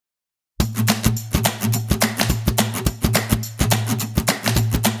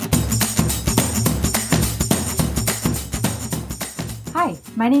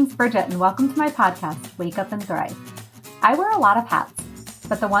My name's Bridget, and welcome to my podcast, Wake Up and Thrive. I wear a lot of hats,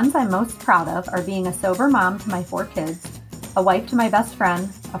 but the ones I'm most proud of are being a sober mom to my 4 kids, a wife to my best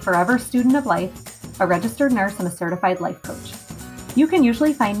friend, a forever student of life, a registered nurse, and a certified life coach. You can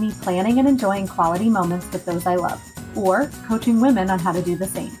usually find me planning and enjoying quality moments with those I love, or coaching women on how to do the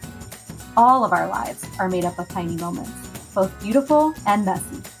same. All of our lives are made up of tiny moments, both beautiful and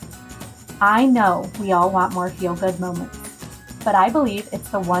messy. I know we all want more feel-good moments, but I believe it's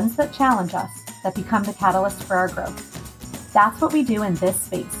the ones that challenge us that become the catalyst for our growth. That's what we do in this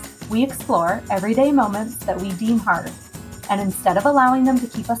space. We explore everyday moments that we deem hard, and instead of allowing them to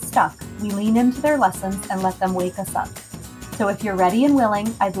keep us stuck, we lean into their lessons and let them wake us up. So if you're ready and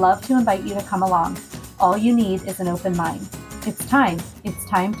willing, I'd love to invite you to come along. All you need is an open mind. It's time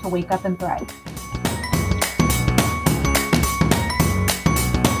to wake up and thrive.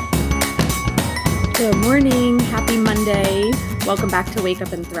 Good morning. Happy Monday. Welcome back to Wake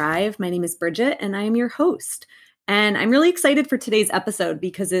Up and Thrive. My name is Bridget and I am your host. And I'm really excited for today's episode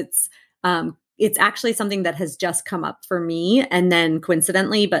because it's actually something that has just come up for me. And then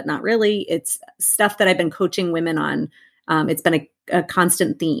coincidentally, but not really, it's stuff that I've been coaching women on. It's been a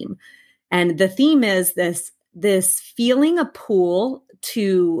constant theme. And the theme is this feeling a pull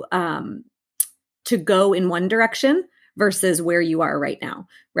to go in one direction versus where you are right now,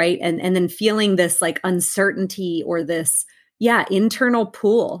 right? And then feeling this like uncertainty or this, internal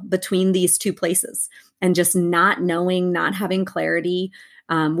pull between these two places and just not knowing, not having clarity.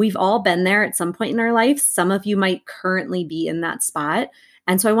 We've all been there at some point in our life. Some of you might currently be in that spot.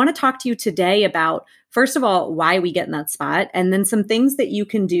 And so I want to talk to you today about, first of all, why we get in that spot, and then some things that you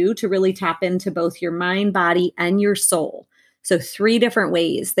can do to really tap into both your mind, body, and your soul. So 3 different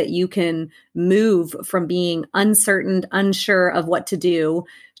ways that you can move from being uncertain, unsure of what to do,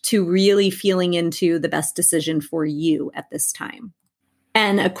 to really feeling into the best decision for you at this time.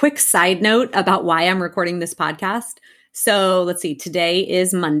 And a quick side note about why I'm recording this podcast. So let's see, today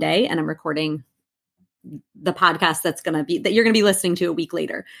is Monday and I'm recording the podcast that you're going to be listening to a week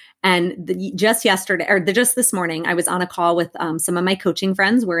later. And just this morning, I was on a call with some of my coaching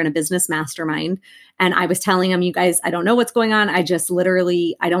friends. We're in a business mastermind. And I was telling them, you guys, I don't know what's going on. I just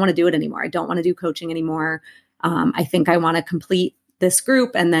literally, I don't want to do it anymore. I don't want to do coaching anymore. I think I want to complete this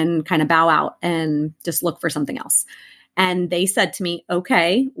group and then kind of bow out and just look for something else. And they said to me,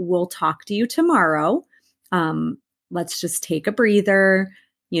 okay, we'll talk to you tomorrow. Let's just take a breather.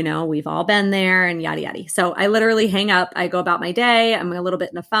 You know, we've all been there and yada, yada. So I literally hang up. I go about my day. I'm a little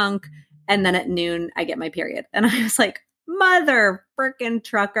bit in a funk. And then at noon, I get my period. And I was like, mother frickin'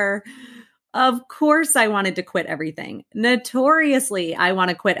 trucker. Of course, I wanted to quit everything. Notoriously, I want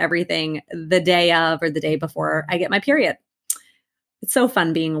to quit everything the day of or the day before I get my period. It's so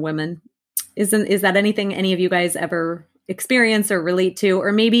fun being a woman. Is that anything any of you guys ever experience or relate to?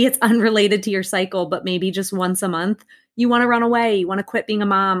 Or maybe it's unrelated to your cycle, but maybe just once a month, you want to run away. You want to quit being a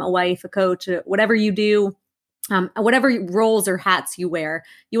mom, a wife, a coach, whatever you do, whatever roles or hats you wear,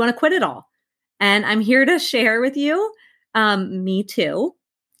 you want to quit it all. And I'm here to share with you, me too.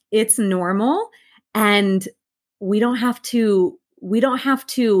 It's normal. And we don't have to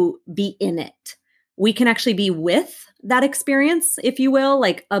be in it. We can actually be with that experience, if you will,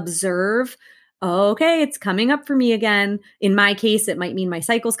 like observe, okay, it's coming up for me again. In my case, it might mean my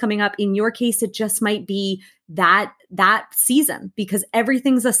cycle's coming up. In your case, it just might be that season, because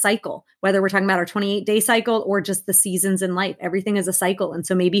everything's a cycle, whether we're talking about our 28-day cycle or just the seasons in life, everything is a cycle. And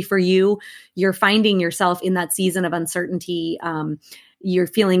so maybe for you, you're finding yourself in that season of uncertainty. You're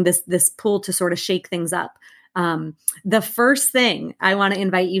feeling this pull to sort of shake things up. The first thing I want to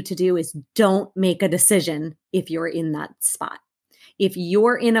invite you to do is don't make a decision if you're in that spot. If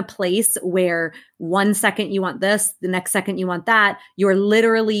you're in a place where one second you want this, the next second you want that, you're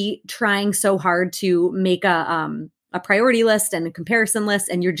literally trying so hard to make a priority list and a comparison list,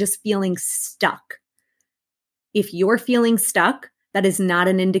 and you're just feeling stuck. If you're feeling stuck, that is not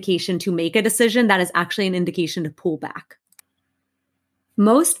an indication to make a decision. That is actually an indication to pull back.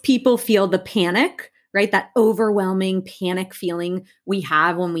 Most people feel the panic, right? That overwhelming panic feeling we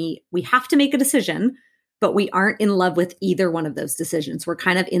have when we have to make a decision, but we aren't in love with either one of those decisions. We're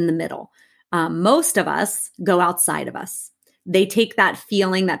kind of in the middle. Most of us go outside of us. They take that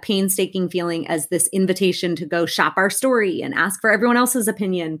feeling, that painstaking feeling, as this invitation to go shop our story and ask for everyone else's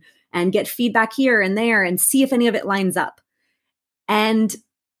opinion and get feedback here and there and see if any of it lines up. And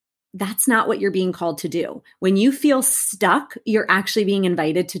that's not what you're being called to do. When you feel stuck, you're actually being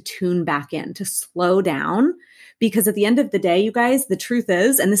invited to tune back in, to slow down. Because at the end of the day, you guys, the truth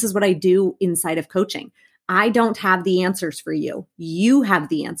is, and this is what I do inside of coaching, I don't have the answers for you. You have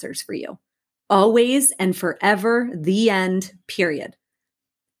the answers for you. Always and forever, the end, period.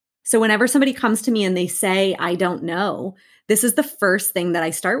 So whenever somebody comes to me and they say, I don't know, this is the first thing that I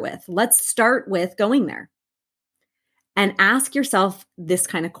start with. Let's start with going there and ask yourself this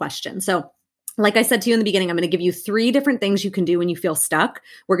kind of question. So like I said to you in the beginning, I'm going to give you 3 different things you can do when you feel stuck.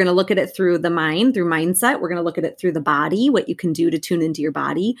 We're going to look at it through the mind, through mindset. We're going to look at it through the body, what you can do to tune into your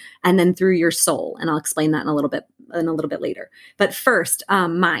body, and then through your soul. And I'll explain that in a little bit later. But first,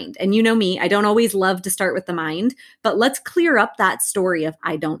 mind. And you know me, I don't always love to start with the mind, but let's clear up that story of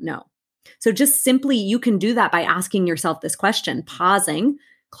I don't know. So just simply, you can do that by asking yourself this question, pausing,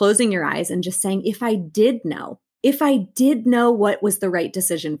 closing your eyes, and just saying, if I did know what was the right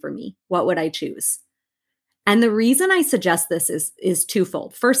decision for me, what would I choose? And the reason I suggest this is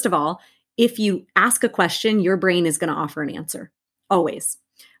twofold. First of all, if you ask a question, your brain is going to offer an answer, always.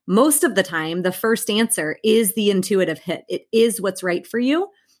 Most of the time, the first answer is the intuitive hit. It is what's right for you.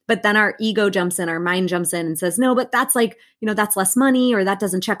 But then our ego jumps in, our mind jumps in and says, no, but that's that's less money, or that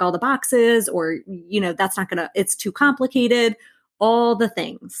doesn't check all the boxes, or, it's too complicated, all the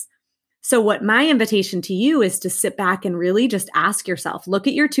things. So what my invitation to you is to sit back and really just ask yourself, look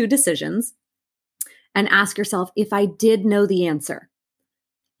at your 2 decisions and ask yourself, if I did know the answer,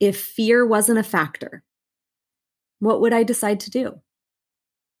 if fear wasn't a factor, what would I decide to do?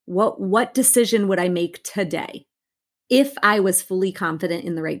 What decision would I make today if I was fully confident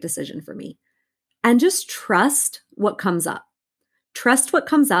in the right decision for me? And just trust what comes up. Trust what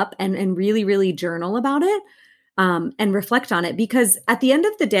comes up and really, really journal about it. And reflect on it, because at the end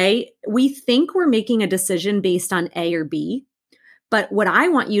of the day, we think we're making a decision based on A or B. But what I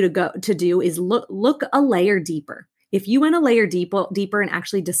want you to do is look a layer deeper. If you went a layer deeper and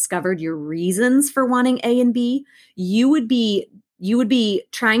actually discovered your reasons for wanting A and B, you would be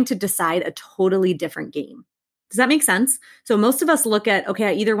trying to decide a totally different game. Does that make sense? So most of us look at, okay,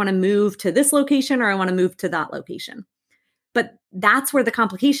 I either want to move to this location or I want to move to that location. But that's where the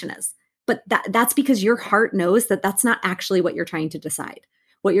complication is. But that's because your heart knows that that's not actually what you're trying to decide.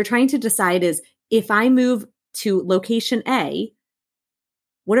 What you're trying to decide is, if I move to location A,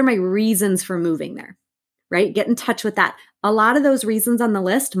 what are my reasons for moving there, right? Get in touch with that. A lot of those reasons on the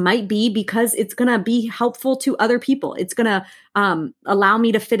list might be because it's going to be helpful to other people. It's going to allow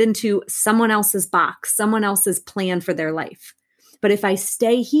me to fit into someone else's box, someone else's plan for their life. But if I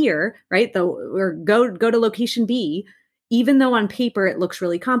stay here, right, or go to location B, even though on paper it looks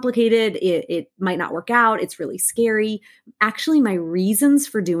really complicated, it might not work out, it's really scary. Actually, my reasons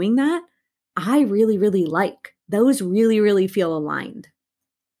for doing that, I really, really like. Those really, really feel aligned.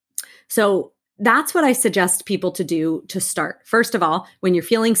 So that's what I suggest people to do to start. First of all, when you're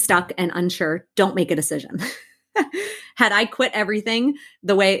feeling stuck and unsure, don't make a decision. Had I quit everything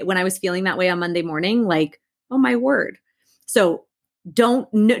when I was feeling that way on Monday morning, oh my word. So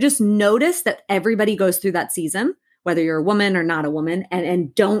just notice that everybody goes through that season, whether you're a woman or not a woman,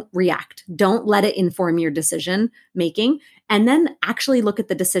 and don't react. Don't let it inform your decision making. And then actually look at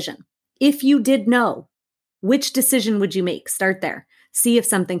the decision. If you did know, which decision would you make? Start there. See if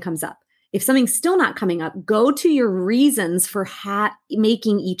something comes up. If something's still not coming up, go to your reasons for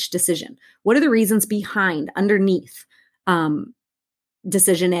making each decision. What are the reasons behind, underneath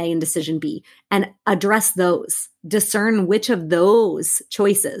decision A and decision B? And address those. Discern which of those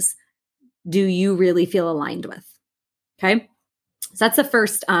choices do you really feel aligned with. Okay. So that's the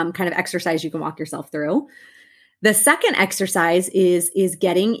first kind of exercise you can walk yourself through. The second exercise is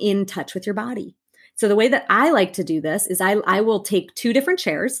getting in touch with your body. So the way that I like to do this is I will take 2 different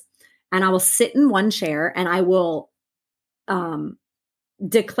chairs and I will sit in one chair and I will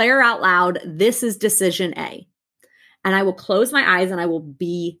declare out loud, this is decision A. And I will close my eyes and I will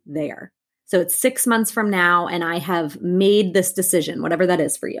be there. So it's 6 months from now and I have made this decision, whatever that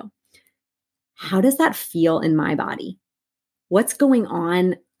is for you. How does that feel in my body? What's going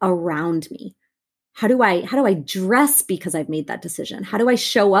on around me? How do I dress because I've made that decision? How do I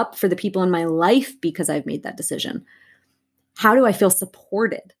show up for the people in my life because I've made that decision? How do I feel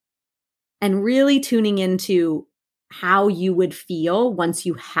supported? And really tuning into how you would feel once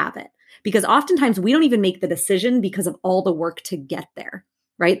you have it. Because oftentimes we don't even make the decision because of all the work to get there,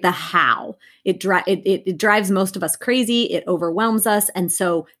 right? The how. It drives most of us crazy. It overwhelms us. And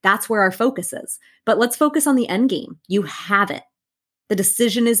so that's where our focus is. But let's focus on the end game. You have it. The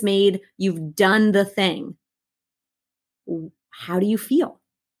decision is made. You've done the thing. How do you feel?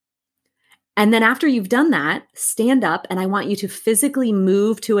 And then after you've done that, stand up and I want you to physically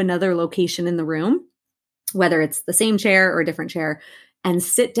move to another location in the room, whether it's the same chair or a different chair, and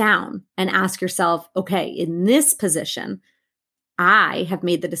sit down and ask yourself, okay, in this position, I have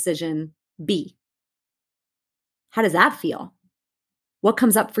made the decision B. How does that feel? What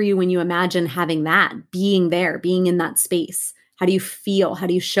comes up for you when you imagine having that, being there, being in that space? How do you feel? How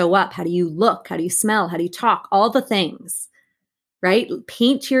do you show up? How do you look? How do you smell? How do you talk? All the things, right?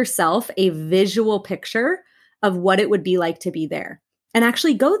 Paint yourself a visual picture of what it would be like to be there and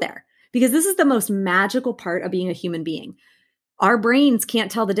actually go there, because this is the most magical part of being a human being. Our brains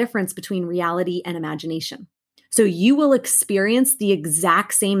can't tell the difference between reality and imagination. So you will experience the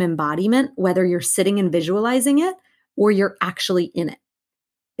exact same embodiment, whether you're sitting and visualizing it or you're actually in it.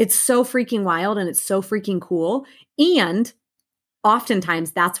 It's so freaking wild and it's so freaking cool. And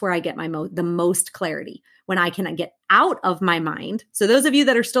oftentimes that's where I get the most clarity, when I can get out of my mind. So those of you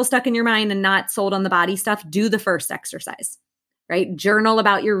that are still stuck in your mind and not sold on the body stuff, do the first exercise, right? Journal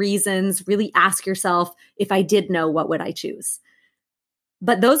about your reasons. Really ask yourself, if I did know, what would I choose?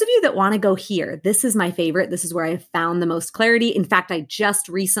 But those of you that want to go here, this is my favorite. This is where I found the most clarity. In fact, I just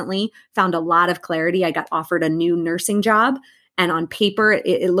recently found a lot of clarity. I got offered a new nursing job, and on paper,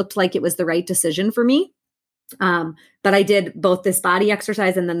 it looked like it was the right decision for me. But I did both this body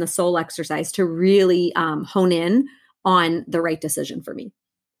exercise and then the soul exercise to really hone in on the right decision for me.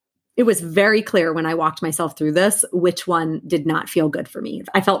 It was very clear when I walked myself through this, which one did not feel good for me.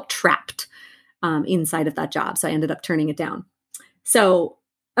 I felt trapped inside of that job. So I ended up turning it down. So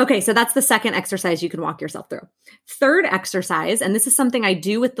that's the second exercise you can walk yourself through. Third exercise, and this is something I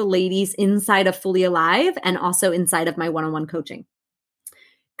do with the ladies inside of Fully Alive and also inside of my one-on-one coaching.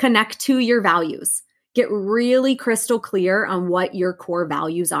 Connect to your values. Get really crystal clear on what your core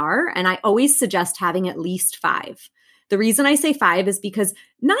values are. And I always suggest having at least 5. The reason I say 5 is because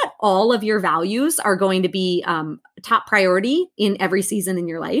not all of your values are going to be top priority in every season in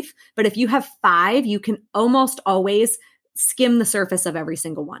your life. But if you have 5, you can almost always skim the surface of every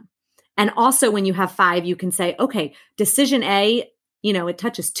single one. And also when you have 5, you can say, okay, decision A, it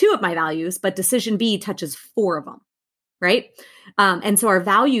touches 2 of my values, but decision B touches 4 of them, right? And so our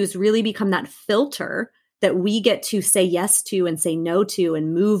values really become that filter that we get to say yes to and say no to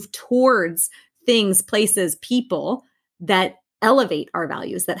and move towards things, places, people that elevate our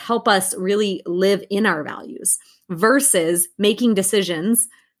values, that help us really live in our values versus making decisions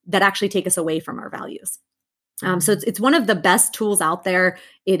that actually take us away from our values. So it's one of the best tools out there.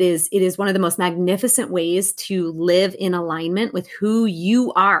 It is one of the most magnificent ways to live in alignment with who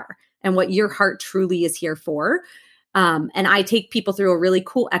you are and what your heart truly is here for. And I take people through a really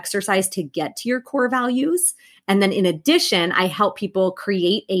cool exercise to get to your core values. And then in addition, I help people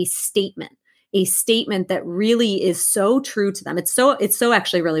create a statement that really is so true to them. It's so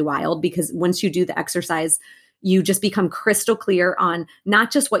actually really wild, because once you do the exercise, you just become crystal clear on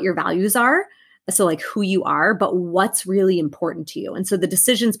not just what your values are, so like who you are, but what's really important to you. And so the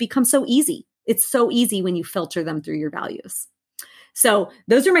decisions become so easy. It's so easy when you filter them through your values. So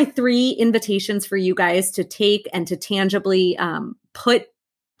those are my 3 invitations for you guys to take and to tangibly put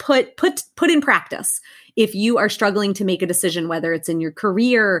in practice. If you are struggling to make a decision, whether it's in your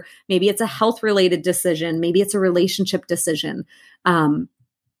career, maybe it's a health-related decision, maybe it's a relationship decision.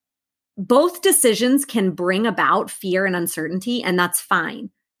 Both decisions can bring about fear and uncertainty, and that's fine.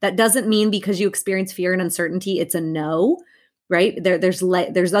 That doesn't mean because you experience fear and uncertainty, it's a no, right? There's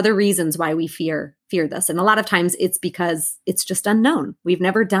other reasons why we fear this. And a lot of times it's because it's just unknown. We've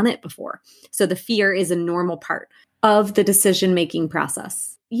never done it before. So the fear is a normal part of the decision-making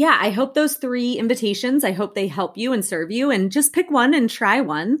process. Yeah, I hope those 3 invitations, I hope they help you and serve you, and just pick one and try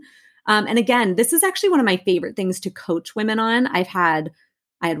one. And again, this is actually one of my favorite things to coach women on. I had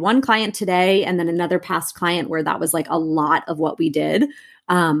one client today and then another past client where that was like a lot of what we did.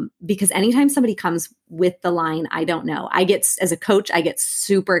 Because anytime somebody comes with the line, I don't know, as a coach, I get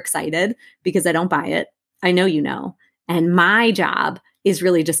super excited because I don't buy it. I know, and my job is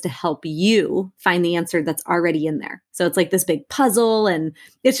really just to help you find the answer that's already in there. So it's like this big puzzle, and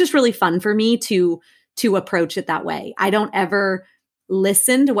it's just really fun for me to approach it that way. I don't ever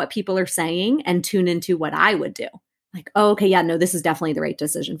listen to what people are saying and tune into what I would do. Like, oh, okay, yeah, no, this is definitely the right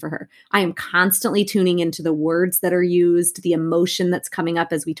decision for her. I am constantly tuning into the words that are used, the emotion that's coming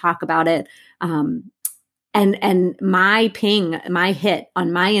up as we talk about it. And my ping, my hit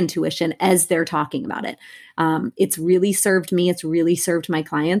on my intuition as they're talking about it. It's really served me. It's really served my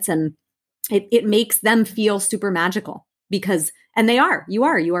clients. And it makes them feel super magical because, and you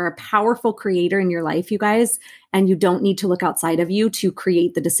are a powerful creator in your life, you guys, and you don't need to look outside of you to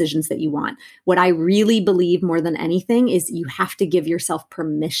create the decisions that you want. What I really believe more than anything is you have to give yourself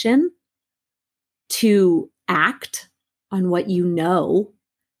permission to act on what you know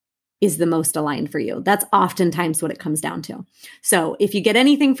is the most aligned for you. That's oftentimes what it comes down to. So if you get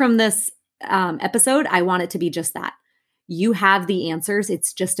anything from this episode, I want it to be just that. You have the answers.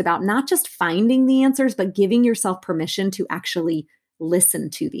 It's just about not just finding the answers, but giving yourself permission to actually listen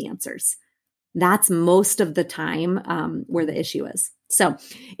to the answers. That's most of the time where the issue is. So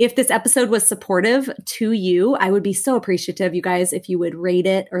if this episode was supportive to you, I would be so appreciative, you guys, if you would rate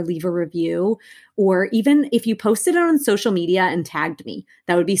it or leave a review, or even if you posted it on social media and tagged me.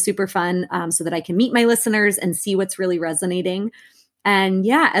 That would be super fun, so that I can meet my listeners and see what's really resonating. And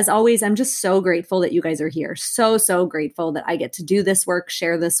yeah, as always, I'm just so grateful that you guys are here. So, so grateful that I get to do this work,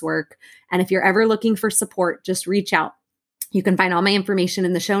 share this work. And if you're ever looking for support, just reach out. You can find all my information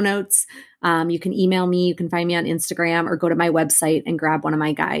in the show notes. You can email me. You can find me on Instagram or go to my website and grab one of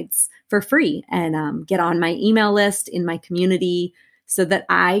my guides for free and get on my email list in my community so that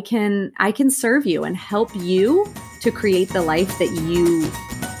I can serve you and help you to create the life that you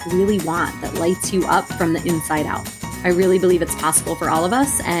really want, that lights you up from the inside out. I really believe it's possible for all of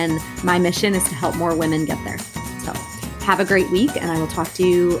us, and my mission is to help more women get there. So have a great week, and I will talk to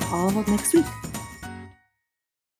you all next week.